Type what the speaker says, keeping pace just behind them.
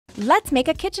Let's make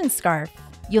a kitchen scarf.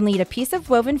 You'll need a piece of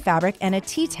woven fabric and a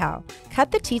tea towel. Cut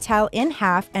the tea towel in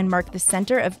half and mark the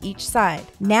center of each side.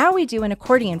 Now we do an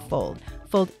accordion fold.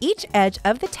 Fold each edge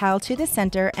of the towel to the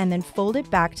center and then fold it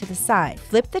back to the side.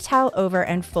 Flip the towel over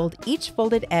and fold each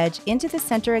folded edge into the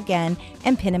center again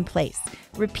and pin in place.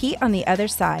 Repeat on the other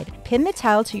side. Pin the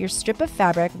towel to your strip of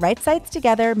fabric, right sides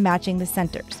together, matching the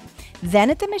centers. Then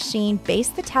at the machine,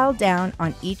 baste the towel down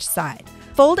on each side.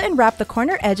 Fold and wrap the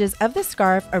corner edges of the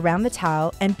scarf around the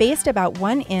towel and baste about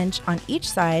 1 inch on each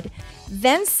side.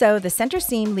 Then sew the center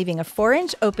seam, leaving a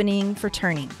 4-inch opening for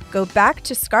turning. Go back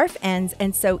to scarf ends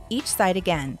and sew each side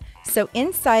again. Sew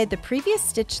inside the previous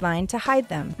stitch line to hide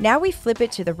them. Now we flip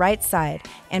it to the right side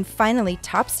and finally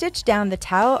top stitch down the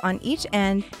towel on each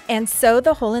end and sew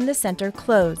the hole in the center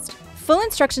closed. Full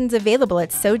instructions available at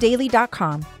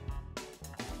sewdaily.com.